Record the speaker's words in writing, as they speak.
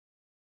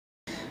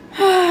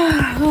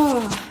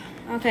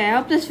Okay, I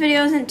hope this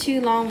video isn't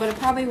too long, but it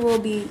probably will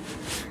be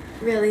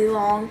really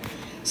long.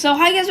 So,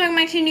 hi guys, welcome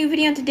back to a new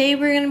video. Today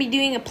we're going to be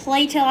doing a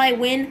play till I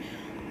win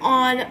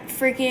on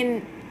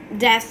freaking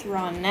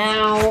Deathrun.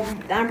 Now,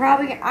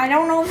 I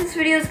don't know if this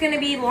video is going to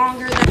be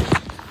longer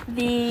than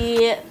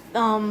the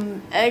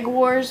Egg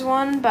Wars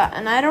one,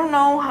 and I don't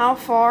know how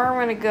far I'm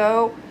going to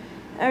go.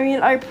 I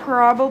mean, I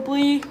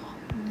probably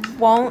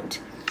won't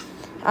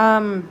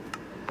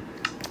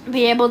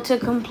be able to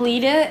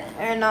complete it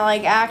and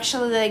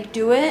actually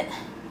do it.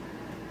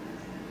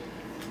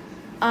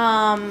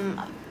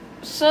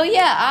 So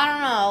yeah, I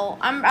don't know.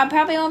 I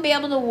probably won't be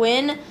able to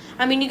win.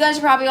 I mean, you guys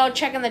are probably all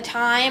checking the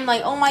time,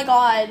 like, oh my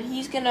god,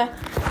 he's gonna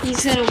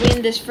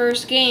win this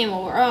first game,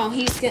 or oh,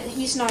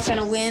 he's not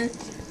gonna win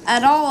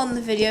at all in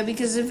the video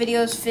because the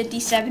video is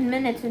 57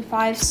 minutes and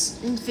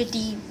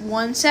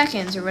 51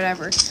 seconds or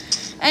whatever.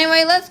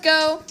 Anyway, let's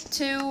go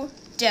to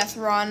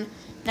Deathrun.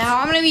 Now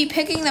I'm gonna be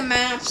picking the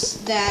maps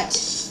that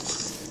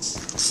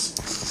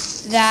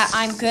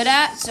I'm good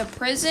at. So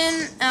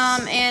prison,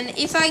 and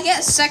if I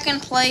get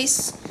second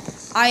place,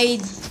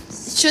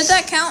 should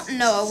that count?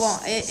 No, it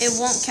won't. It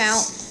won't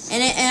count.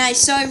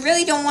 So I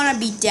really don't want to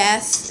be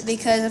death,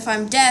 because if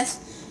I'm death,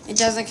 it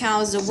doesn't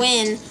count as a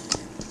win.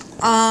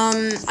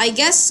 I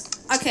guess,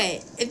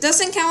 okay, it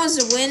doesn't count as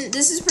a win.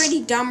 This is a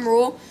pretty dumb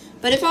rule,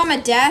 but if I'm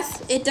a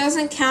death, it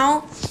doesn't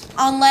count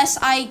unless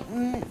I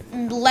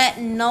let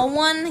no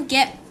one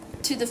get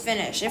to the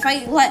finish. If I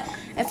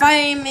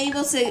am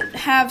able to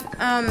have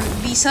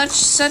be so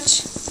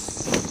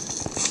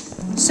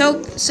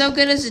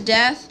good as a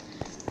death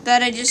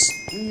that I just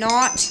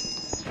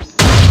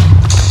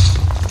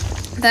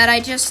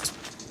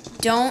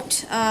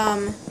don't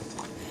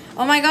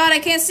oh my god, I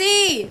can't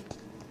see.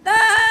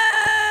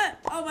 Ah!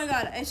 Oh my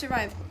god, I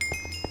survived.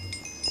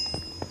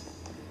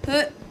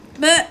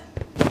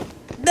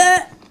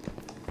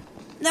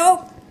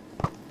 No.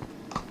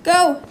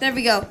 Go. There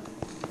we go.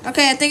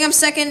 Okay, I think I'm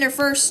second or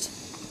first.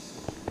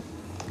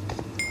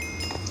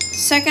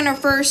 Second or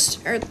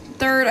first or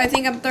third. I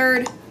think I'm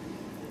third.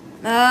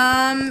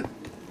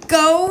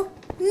 Go.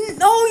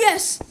 Oh,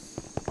 yes.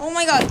 Oh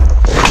my god.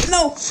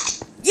 No.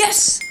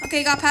 Yes.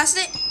 Okay, got past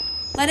it.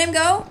 Let him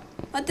go.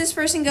 Let this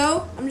person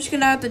go. I'm just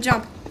gonna have to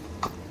jump.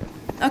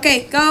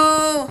 Okay,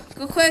 go.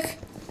 Go quick.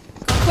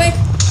 Go quick.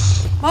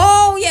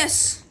 Oh,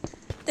 yes.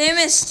 They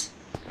missed.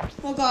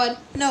 Oh god.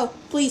 No.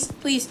 Please,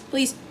 please,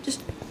 please.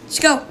 Just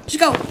go. Just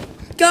go.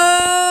 Go!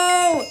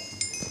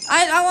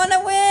 I want to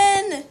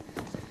win!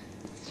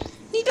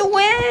 Need to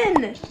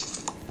win!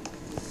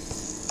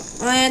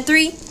 And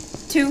 3,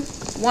 2,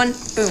 1,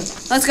 boom.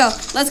 Let's go.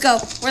 Let's go.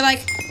 We're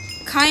like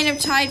kind of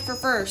tied for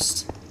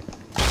first.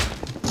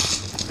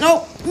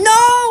 No!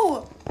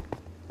 No!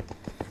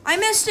 I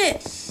missed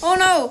it! Oh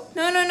no!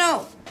 No, no,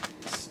 no.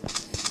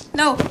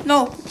 No,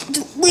 no.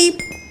 Just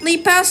leap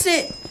past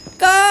it.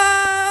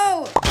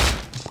 Go!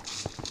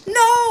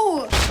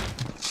 No!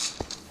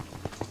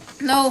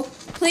 No.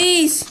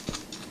 Please,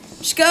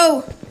 just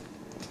go.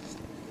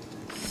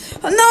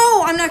 Oh,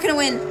 no, I'm not gonna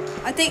win.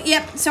 I think,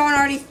 yep, someone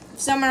already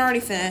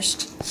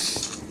finished.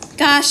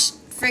 Gosh,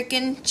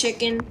 freaking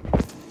chicken.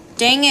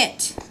 Dang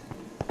it.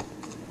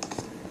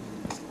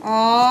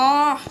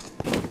 Aww.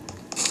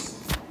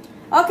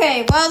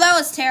 Okay, well, that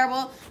was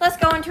terrible. Let's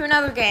go into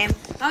another game.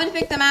 I'm gonna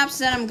pick the maps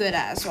that I'm good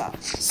at as well.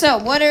 So,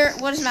 what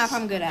is map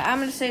I'm good at? I'm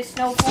gonna say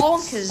Snowfall,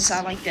 because I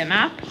like that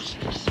map.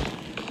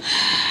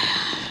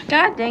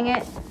 God dang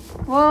it.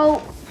 Well,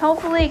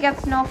 hopefully it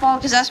gets Snowfall,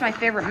 because that's my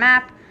favorite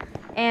map,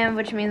 and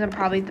which means I'm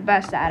probably the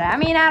best at it. I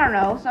mean, I don't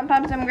know.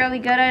 Sometimes I'm really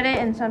good at it,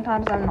 and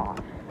sometimes I'm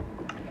not.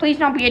 Please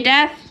don't be a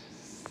death.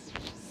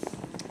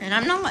 And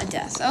I'm not a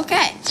death.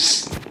 Okay.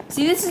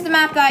 See, this is the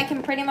map that I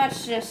can pretty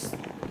much just...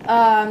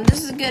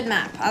 this is a good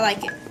map. I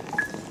like it.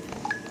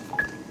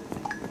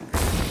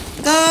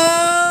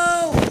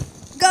 Go!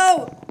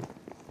 Go!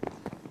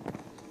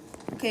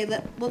 Okay,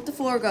 let the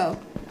floor go.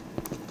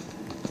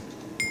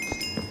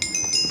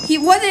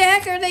 What the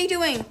heck are they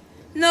doing?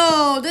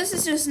 No, this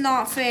is just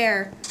not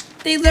fair.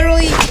 I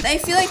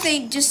feel like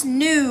they just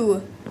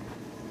knew.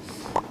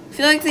 I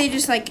feel like they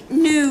just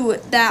knew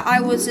that I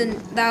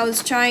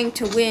was trying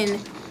to win,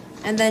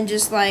 and then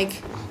just I'm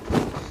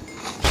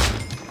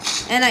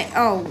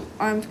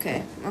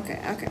okay.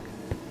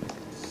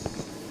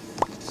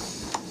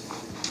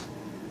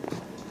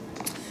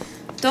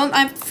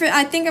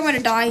 I think I'm gonna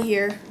die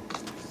here.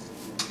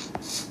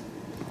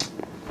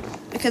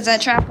 Because that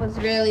trap was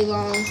really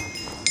long.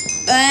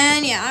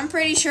 And yeah, I'm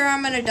pretty sure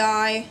I'm gonna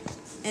die,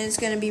 and it's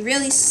gonna be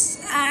really.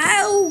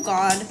 Oh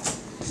god.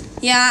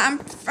 Yeah,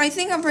 I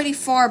think I'm pretty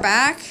far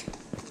back.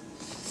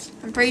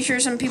 I'm pretty sure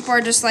some people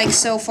are just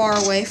so far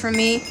away from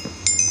me.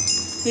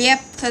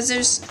 Yep, because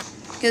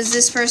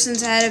this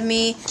person's ahead of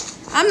me.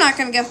 I'm not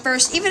gonna get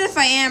first, even if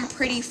I am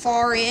pretty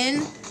far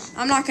in.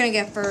 I'm not gonna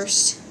get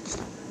first.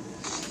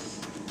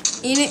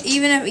 Even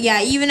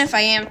if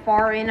I am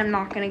far in, I'm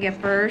not gonna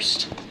get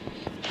first.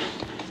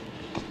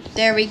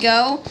 There we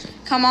go.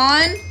 Come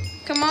on.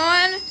 Come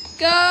on.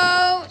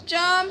 Go.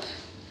 Jump.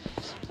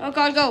 Oh,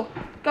 God. Go.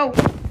 Go.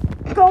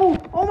 Go!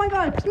 Oh my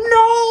god!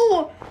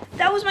 No!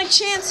 That was my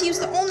chance. He was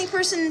the only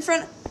person in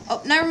front.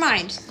 Oh, never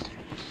mind.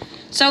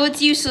 So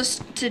it's useless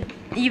to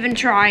even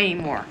try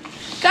anymore.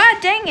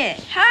 God dang it!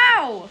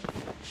 How?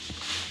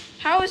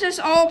 How is this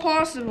all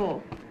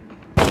possible?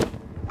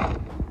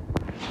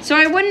 So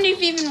I wouldn't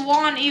have even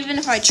won even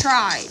if I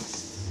tried.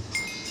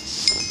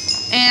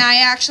 And I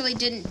actually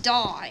didn't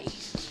die.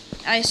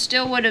 I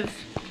still would have,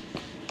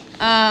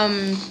 I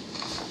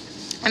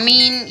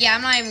mean, yeah,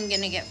 I'm not even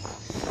gonna get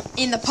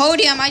in the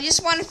podium. I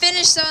just want to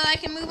finish so that I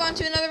can move on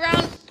to another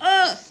round.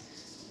 Ugh.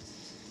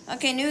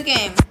 Okay, new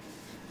game.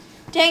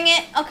 Dang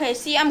it. Okay,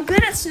 see, I'm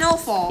good at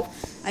Snowfall.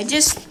 I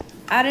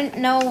didn't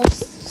know.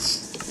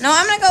 No,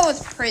 I'm gonna go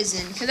with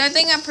Prison, because I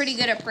think I'm pretty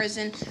good at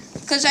Prison.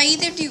 Because I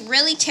either do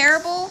really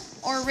terrible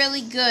or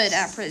really good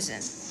at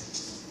Prison.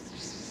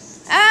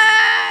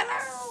 Ah, no.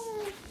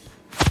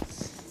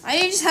 I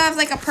just have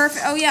like a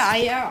perfect, oh yeah,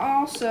 I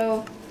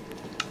also,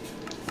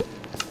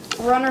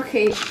 runner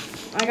cape.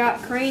 I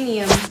got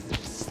cranium.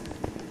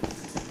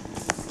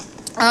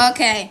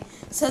 Okay,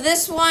 so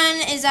this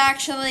one is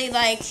actually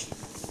like,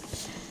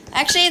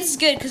 actually it's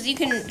good because you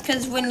can,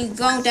 because when you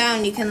go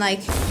down, you can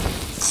like,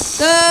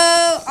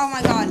 go, oh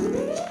my god.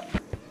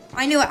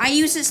 I knew it, I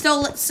used it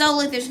so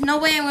like there's no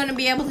way I'm going to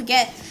be able to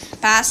get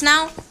past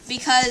now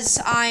because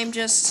I'm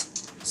just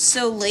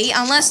so late.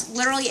 Unless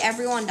literally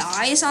everyone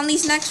dies on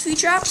these next few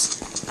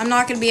traps, I'm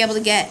not going to be able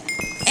to get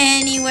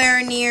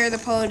anywhere near the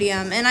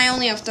podium. And I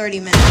only have 30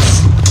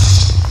 minutes.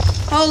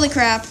 Holy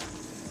crap.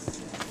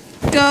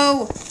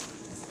 Go.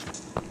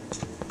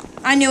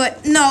 I knew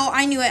it. No,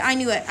 I knew it. I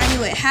knew it. I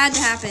knew it. It had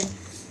to happen.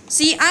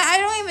 See, I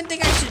don't even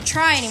think I should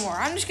try anymore.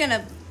 I'm just going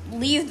to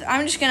leave.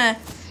 I'm just going to.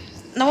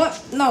 No,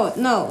 what?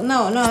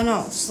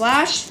 No.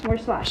 Slash.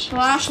 Where's slash?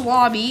 Slash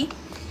lobby.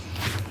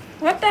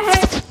 What the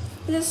heck?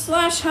 Is this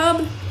slash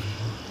hub?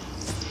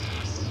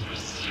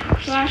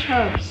 Slash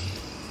hub.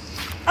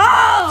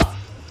 Oh!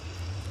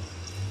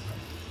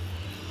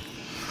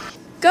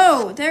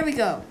 Go. There we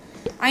go.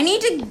 I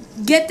need to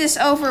get this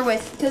over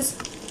with because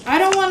I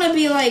don't want to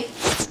be like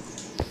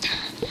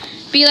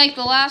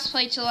the last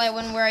play till I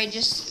win where I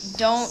just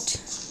don't,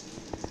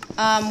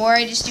 where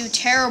I just do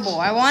terrible.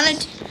 I want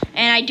it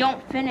and I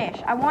don't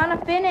finish. I want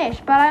to finish,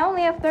 but I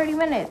only have 30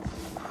 minutes.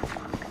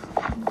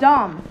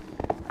 Dumb.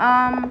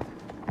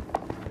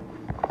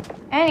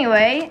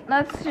 Anyway,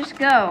 let's just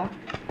go.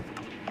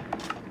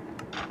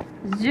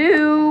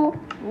 Zoo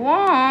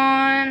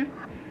 1.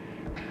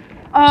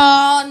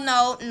 Oh,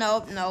 no.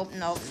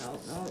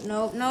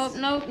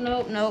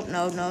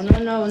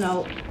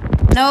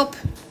 Nope.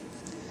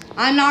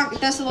 I'm not,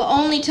 that's the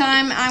only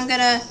time I'm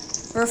gonna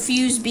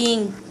refuse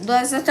being,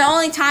 that's the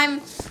only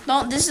time,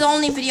 this is the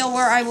only video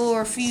where I will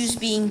refuse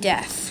being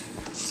deaf.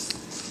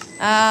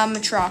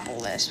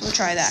 Metropolis, we'll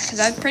try that, because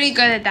I'm pretty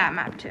good at that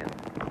map too.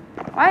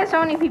 Why are so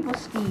many people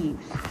Steves?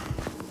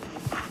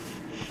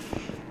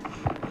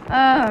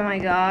 Oh my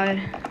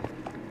god.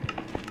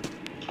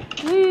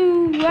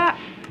 Woo, ah.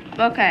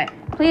 Okay,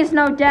 please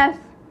no death.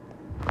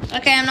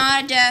 Okay, I'm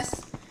not a death.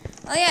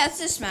 Oh yeah, it's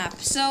this map.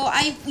 So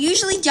I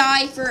usually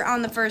die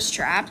on the first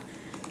trap,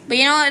 but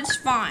you know what? It's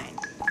fine.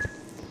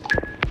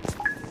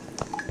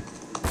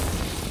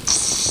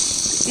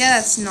 Yeah,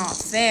 that's not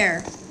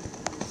fair.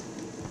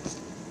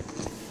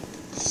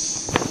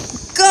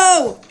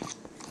 Go!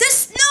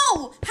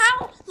 No!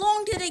 How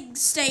long did it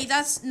stay?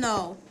 That's,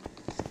 no.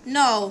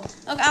 Okay,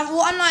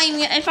 well, I'm not even,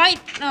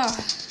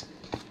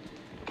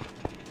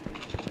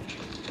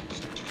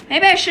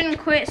 maybe I shouldn't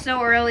quit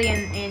so early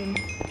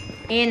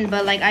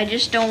but like, I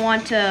just don't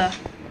want to.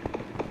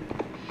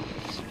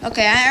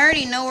 Okay, I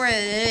already know where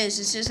it is.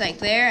 It's just like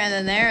there, and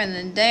then there, and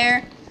then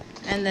there,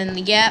 and then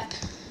the gap.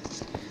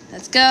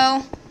 Let's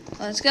go.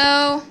 Let's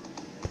go.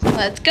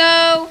 Let's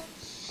go.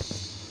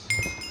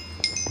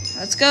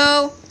 Let's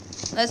go.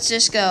 Let's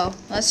just go.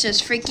 Let's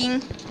just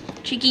freaking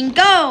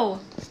go.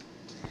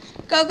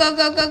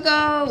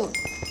 Go.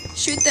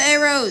 Shoot the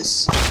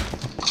arrows.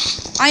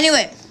 I knew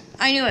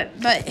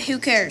it, but who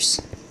cares?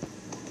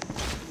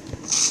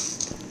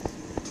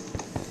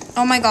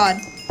 Oh my god.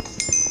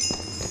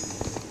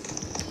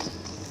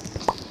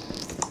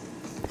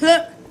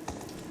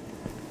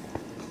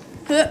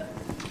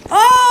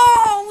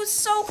 Oh, I was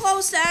so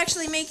close to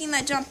actually making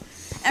that jump.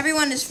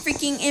 Everyone is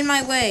freaking in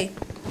my way.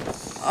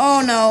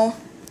 Oh no.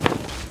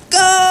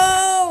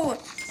 Go!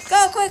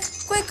 Go, quick.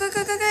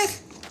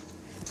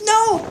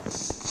 No!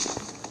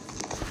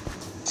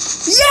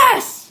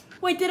 Yes!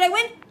 Wait, did I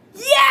win?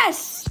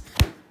 Yes!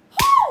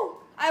 Woo!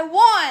 I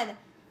won!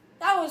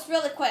 That was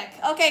really quick.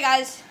 Okay,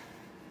 guys.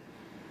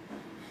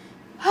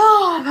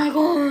 Oh my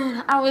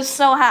god.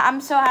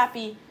 I'm so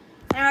happy.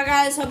 Alright,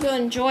 guys, hope you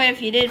enjoy.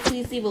 If you did,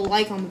 please leave a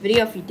like on the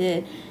video if you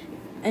did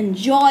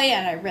enjoy,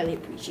 and I really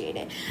appreciate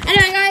it.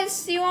 Anyway, guys,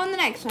 see you on the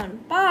next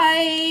one.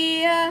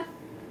 Bye!